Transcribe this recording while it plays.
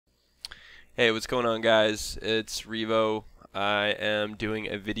Hey, what's going on, guys? It's Revo. I am doing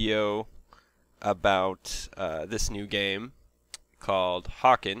a video about this new game called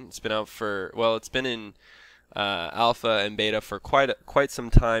HAWKEN. It's been out for, well, it's been in alpha and beta for quite some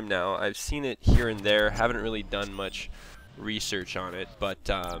time now. I've seen it here and there, haven't really done much research on it, but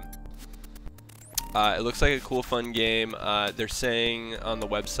it looks like a cool, fun game. They're saying on the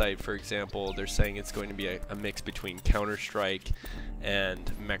website, for example, they're saying it's going to be a mix between Counter-Strike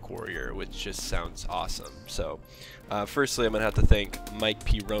and Mech Warrior, which just sounds awesome. So, firstly, I'm going to have to thank Mike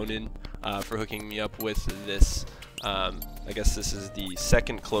P. Ronan for hooking me up with this. I guess this is the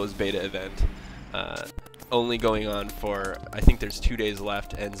second closed beta event. Only going on for, I think there's 2 days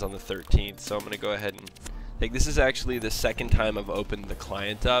left, ends on the 13th. So I'm going to go ahead and think this is actually the second time I've opened the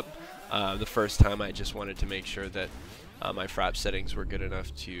client up. The first time I just wanted to make sure that my frap settings were good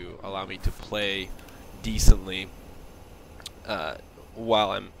enough to allow me to play decently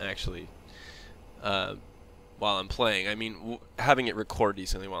while I'm actually while I'm playing. I mean, having it record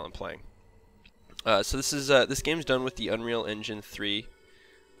decently while I'm playing. So this is this game's done with the Unreal Engine 3.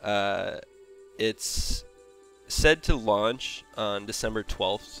 It's said to launch on December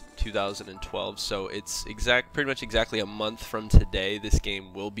 12th, 2012, so it's pretty much exactly a month from today this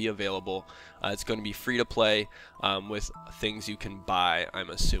game will be available. It's going to be free to play with things you can buy, I'm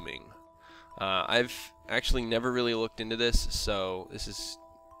assuming. I've actually never really looked into this, so this is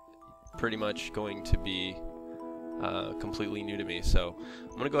pretty much going to be completely new to me. So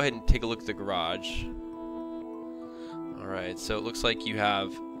I'm going to go ahead and take a look at the garage. Alright, so it looks like you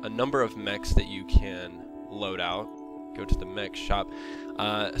have a number of mechs that you can load out. Go to the mech shop.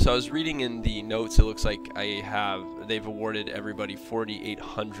 So I was reading in the notes, it looks like they've awarded everybody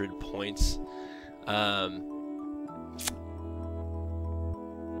 4,800 points.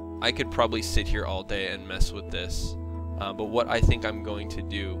 I could probably sit here all day and mess with this, but what I think I'm going to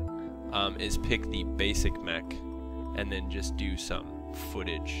do is pick the basic mech and then just do some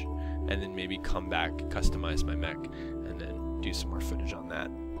footage and then maybe come back, customize my mech, and then do some more footage on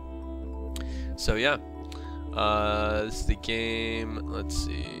that. So yeah. This is the game. Let's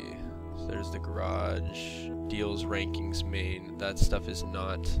see. So there's the garage. Deals, rankings, main. That stuff is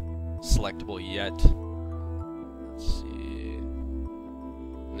not selectable yet. Let's see.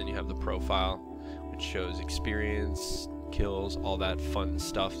 And then you have the profile, which shows experience, kills, all that fun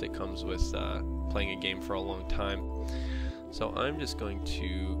stuff that comes with playing a game for a long time. So I'm just going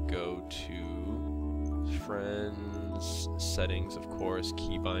to go to friends, settings, of course,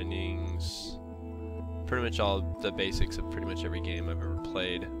 key bindings. Pretty much all the basics of pretty much every game I've ever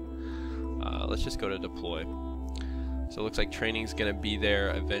played. Let's just go to deploy. So it looks like training's gonna be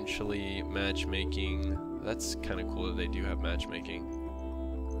there eventually. Matchmaking, that's kind of cool that they do have matchmaking.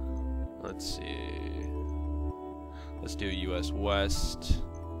 Let's see. Let's do US West.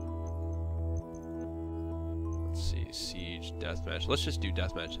 Let's see, Siege, Deathmatch. Let's just do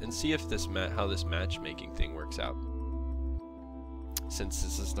Deathmatch and see if how this matchmaking thing works out. Since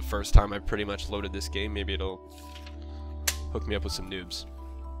this is the first time I've pretty much loaded this game, maybe it'll hook me up with some noobs.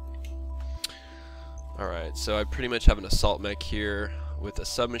 Alright, so I pretty much have an assault mech here with a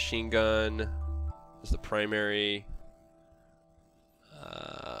submachine gun as the primary,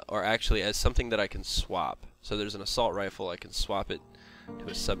 or actually as something that I can swap. So there's an assault rifle, I can swap it to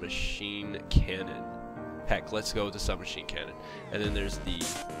a submachine cannon. Heck, let's go with the submachine cannon. And then there's the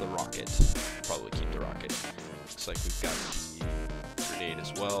rocket. Probably keep the rocket. Looks like we've got the grenade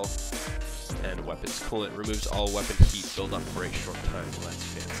as well, and weapons coolant removes all weapon heat build up for a short time. Well, that's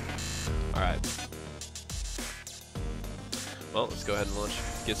fancy. Alright, well, let's go ahead and launch,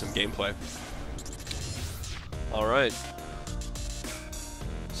 get some gameplay. Alright,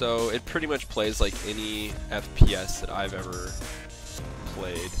 so it pretty much plays like any FPS that I've ever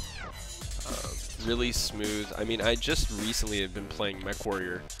played. Really smooth. I mean, I just recently have been playing Mech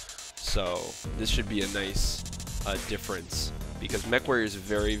Warrior, so this should be a nice difference, because Mech Warrior is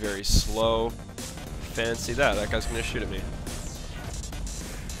very, very slow. Fancy that. That guy's gonna shoot at me.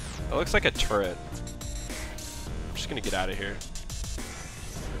 That looks like a turret. I'm just gonna get out of here.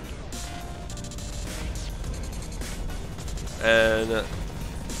 And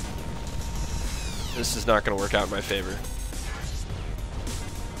this is not gonna work out in my favor.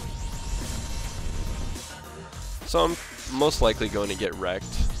 So I'm most likely going to get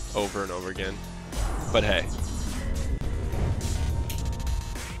wrecked over and over again. But hey.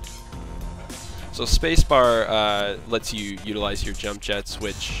 So spacebar lets you utilize your jump jets,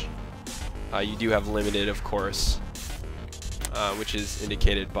 which you do have limited, of course, which is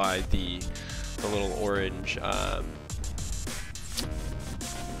indicated by the little orange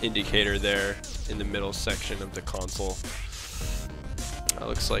indicator there in the middle section of the console.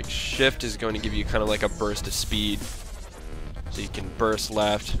 Looks like shift is going to give you kind of like a burst of speed. So you can burst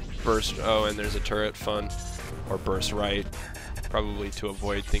left, burst, oh, and there's a turret, fun. Or burst right, probably to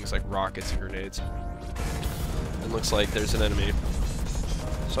avoid things like rockets and grenades. It looks like there's an enemy.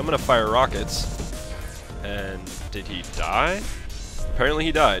 So I'm going to fire rockets. And did he die? Apparently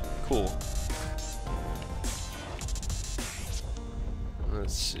he died. Cool.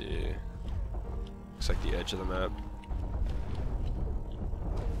 Let's see. Looks like the edge of the map.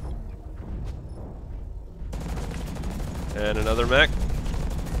 And another mech.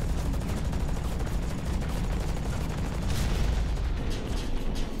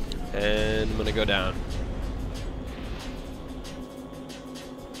 And I'm gonna go down.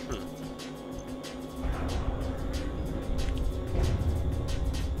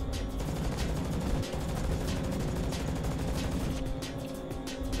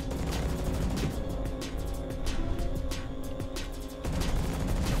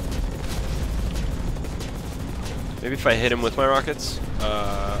 Maybe if I hit him with my rockets.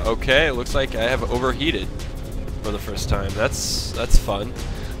 Okay, it looks like I have overheated for the first time. That's fun.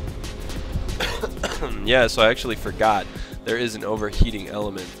 Yeah, so I actually forgot there is an overheating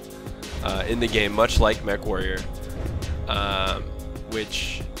element in the game, much like Mech Warrior,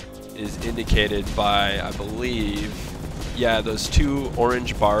 which is indicated by, I believe, yeah, those two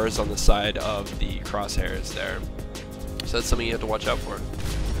orange bars on the side of the crosshairs there. So that's something you have to watch out for.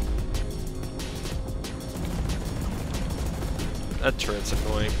 That turret's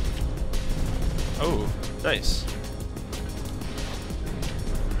annoying. Oh, nice.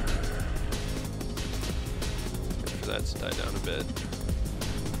 Wait for that to die down a bit.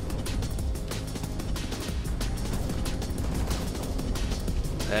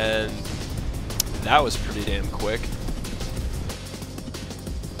 And that was pretty damn quick.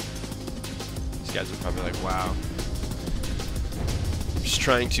 These guys are probably like, wow. I'm just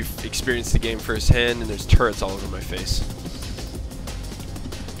trying to experience the game firsthand, and there's turrets all over my face.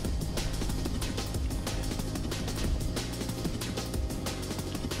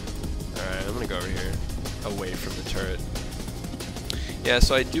 I'm gonna go over here, away from the turret. Yeah,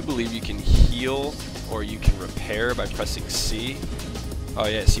 so I do believe you can heal or you can repair by pressing C. Oh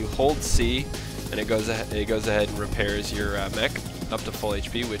yes, you hold C, and it goes ahead and repairs your mech up to full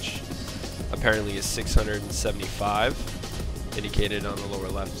HP, which apparently is 675, indicated on the lower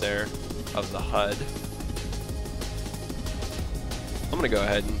left there of the HUD. I'm gonna go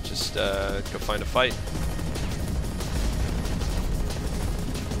ahead and just go find a fight.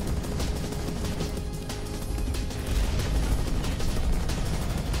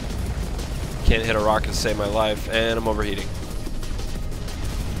 Can't hit a rocket to save my life, and I'm overheating.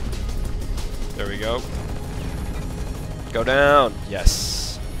 There we go. Go down.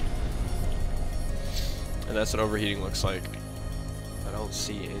 Yes. And that's what overheating looks like. I don't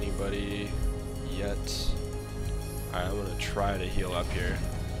see anybody yet. Alright, I'm gonna try to heal up here.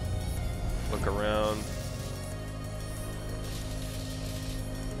 Look around.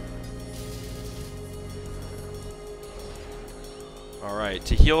 Alright,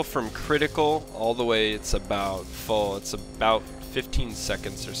 to heal from critical all the way, it's about full. It's about 15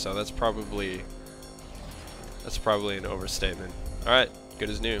 seconds or so. That's probably an overstatement. Alright, good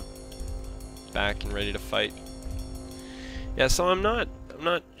as new. Back and ready to fight. Yeah, so I'm not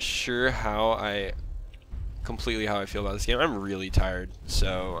sure how I feel about this game. I'm really tired,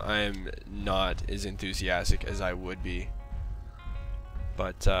 so I'm not as enthusiastic as I would be.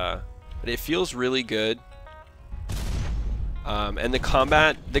 But it feels really good. And the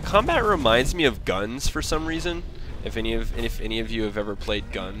combat reminds me of Guns for some reason. If any of you have ever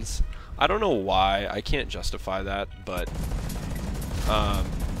played Guns, I don't know why. I can't justify that, but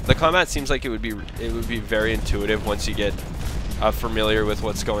the combat seems like it would be very intuitive once you get familiar with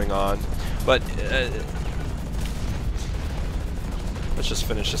what's going on. But let's just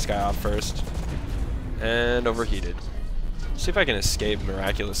finish this guy off first. And overheated. See if I can escape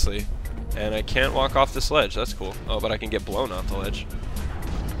miraculously. And I can't walk off this ledge. That's cool. Oh, but I can get blown off the ledge.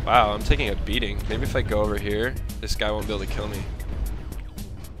 Wow, I'm taking a beating. Maybe if I go over here, this guy won't be able to kill me.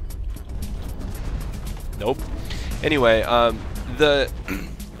 Nope. Anyway, the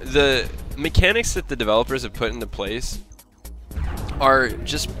mechanics that the developers have put into place are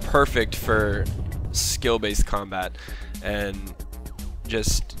just perfect for skill-based combat and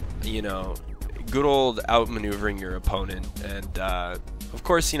just, you know, good old outmaneuvering your opponent, and of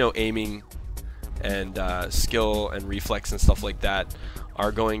course, you know, aiming and skill and reflex and stuff like that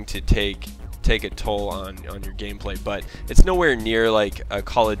are going to take a toll on your gameplay, but it's nowhere near like a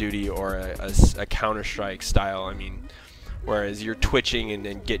Call of Duty or a Counter-Strike style. I mean, whereas you're twitching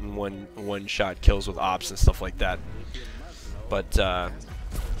and getting one-shot kills with ops and stuff like that. But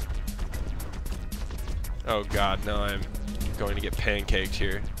Oh god, now I'm going to get pancaked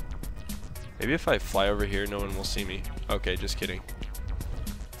here. Maybe if I fly over here, no one will see me. Okay, just kidding.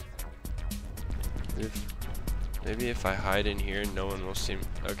 Maybe if I hide in here, no one will see me.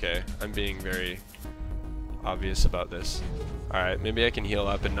 Okay, I'm being very obvious about this. Alright, maybe I can heal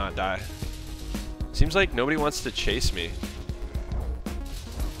up and not die. Seems like nobody wants to chase me.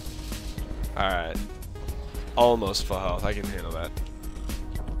 Alright. Almost full health. I can handle that.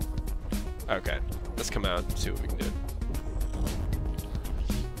 Okay. Let's come out and see what we can do.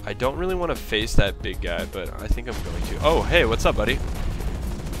 I don't really want to face that big guy, but I think I'm going to. Oh, hey, what's up, buddy?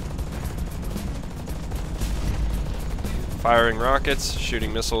 Firing rockets,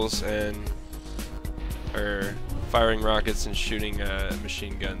 shooting missiles, and... firing rockets and shooting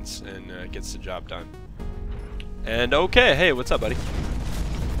machine guns, and gets the job done. And okay, hey, what's up, buddy?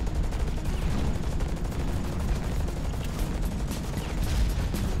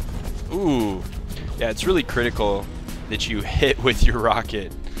 Ooh, yeah, it's really critical that you hit with your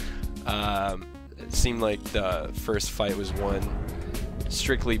rocket. It seemed like the first fight was won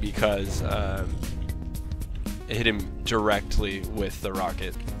strictly because it hit him directly with the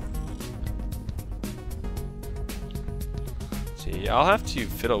rocket. See, I'll have to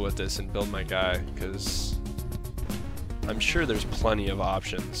fiddle with this and build my guy, because I'm sure there's plenty of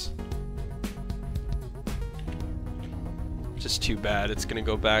options. Just too bad it's gonna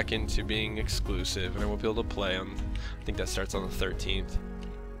go back into being exclusive and I won't be able to play on, I think that starts on the 13th.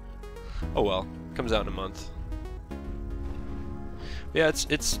 Oh well, comes out in a month. Yeah,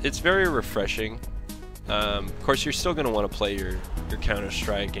 it's very refreshing. Of course you're still gonna want to play your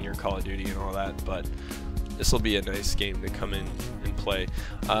Counter-Strike and your Call of Duty and all that, but this will be a nice game to come in and play.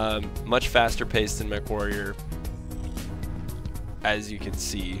 Much faster paced than MechWarrior, as you can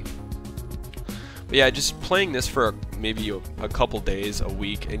see. But yeah, just playing this for maybe a couple days, a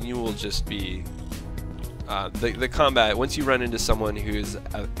week, and you will just be the combat. Once you run into someone who's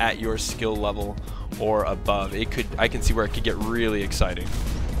at your skill level or above, I can see where it could get really exciting.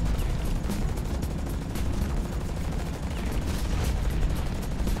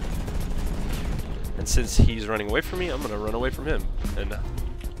 And since he's running away from me, I'm gonna run away from him. And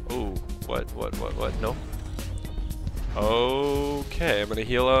oh, what? No. Okay, I'm gonna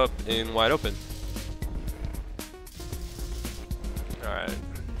heal up in wide open. Alright.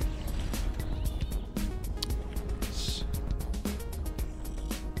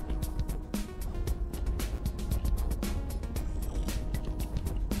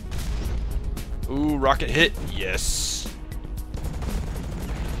 Ooh, rocket hit. Yes.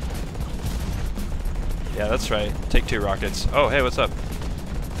 Yeah, that's right. Take 2 rockets. Oh, hey, what's up?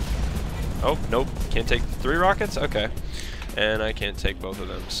 Oh, nope. Can't take 3 rockets? Okay. And I can't take both of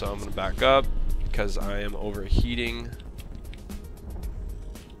them, so I'm gonna back up because I am overheating.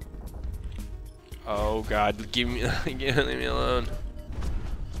 Oh god, leave me alone.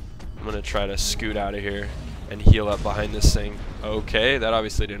 I'm gonna try to scoot out of here and heal up behind this thing. Okay, that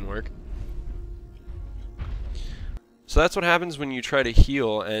obviously didn't work. So that's what happens when you try to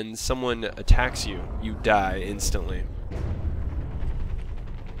heal and someone attacks you. You die instantly.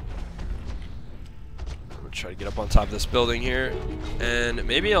 I'm gonna try to get up on top of this building here, and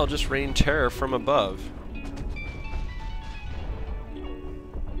maybe I'll just rain terror from above.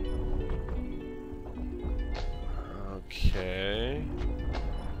 Okay.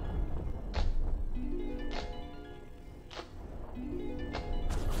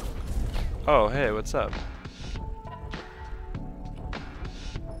 Oh, hey, what's up?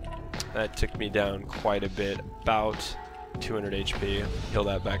 That took me down quite a bit, about 200 HP. Heal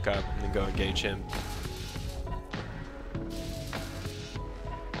that back up and then go engage him.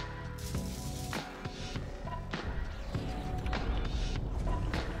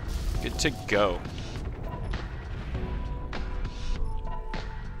 Good to go.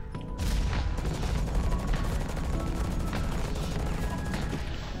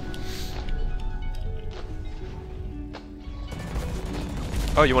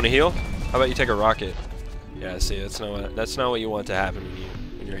 Oh, you want to heal? How about you take a rocket? Yeah, see, that's not what you want to happen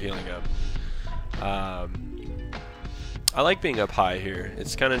when you're healing up. I like being up high here.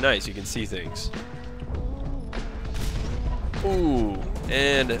 It's kind of nice. You can see things. Ooh,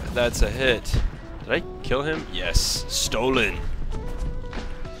 and that's a hit. Did I kill him? Yes. Stolen.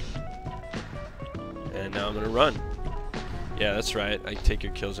 And now I'm gonna run. Yeah, that's right. I take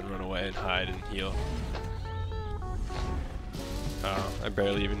your kills and run away and hide and heal. Oh, I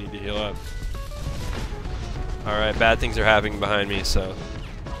barely even need to heal up. Alright, bad things are happening behind me, so...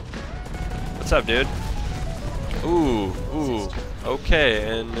 What's up, dude? Ooh,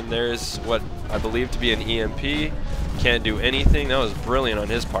 okay, and then there's what I believe to be an EMP. Can't do anything. That was brilliant on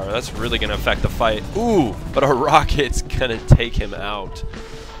his part. That's really going to affect the fight. Ooh, but a rocket's going to take him out.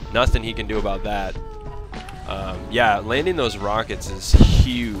 Nothing he can do about that. Yeah, landing those rockets is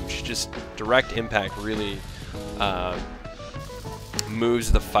huge. Just direct impact really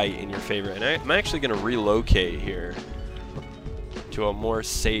moves the fight in your favor. And I'm actually going to relocate here to a more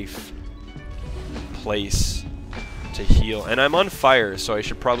safe place to heal. And I'm on fire, so I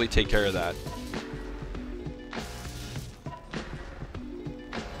should probably take care of that.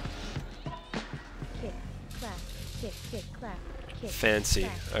 Fancy.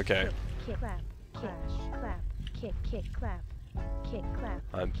 Okay.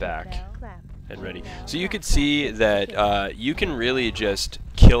 I'm back and ready. So you could see that you can really just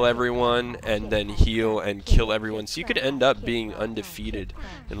kill everyone and then heal and kill everyone. So you could end up being undefeated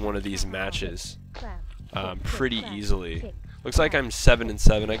in one of these matches pretty easily. Looks like I'm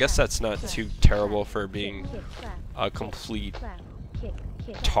 7-7. I guess that's not too terrible for being a complete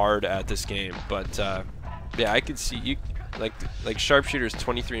tard at this game. But yeah, I could see you. Like sharpshooter's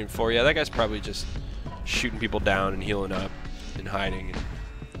 23-4. Yeah, that guy's probably just shooting people down and healing up and hiding and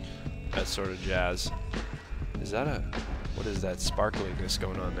that sort of jazz. Is that a... what is that sparkliness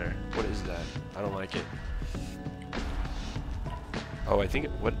going on there? What is that? I don't like it. Oh, I think...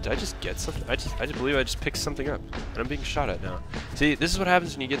 what? Did I just get something? I just believe I just picked something up. And I'm being shot at now. See, this is what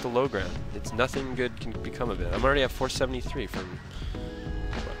happens when you get the low ground. It's nothing good can become of it. I'm already at 473 from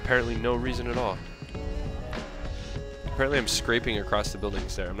apparently no reason at all. Apparently I'm scraping across the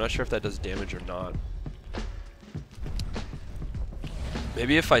buildings there. I'm not sure if that does damage or not.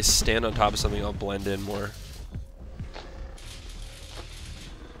 Maybe if I stand on top of something, I'll blend in more.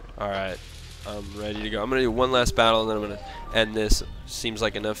 Alright, I'm ready to go. I'm going to do one last battle, and then I'm going to end this. Seems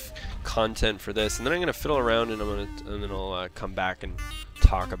like enough content for this. And then I'm going to fiddle around, and then I'll come back and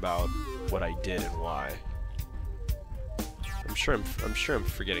talk about what I did and why. I'm sure I'm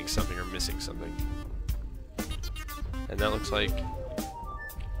forgetting something or missing something. And that looks like...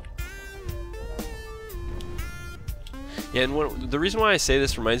 yeah, and the reason why I say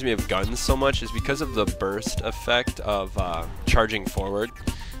this reminds me of guns so much is because of the burst effect of charging forward.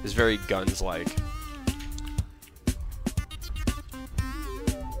 It's very guns-like.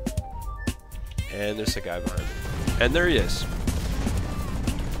 And there's a guy behind me. And there he is.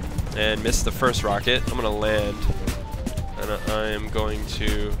 And missed the first rocket. I'm going to land. And I am going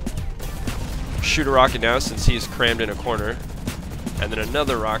to shoot a rocket now since he's crammed in a corner. And then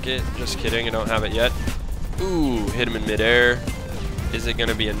another rocket. Just kidding, I don't have it yet. Ooh, hit him in midair. Is it going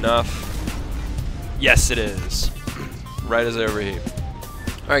to be enough? Yes, it is. Right as I overheat.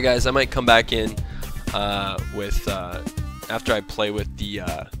 Alright guys, I might come back in with after I play with the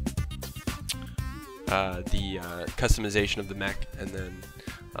customization of the mech, and then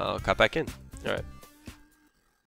I'll cut back in. Alright.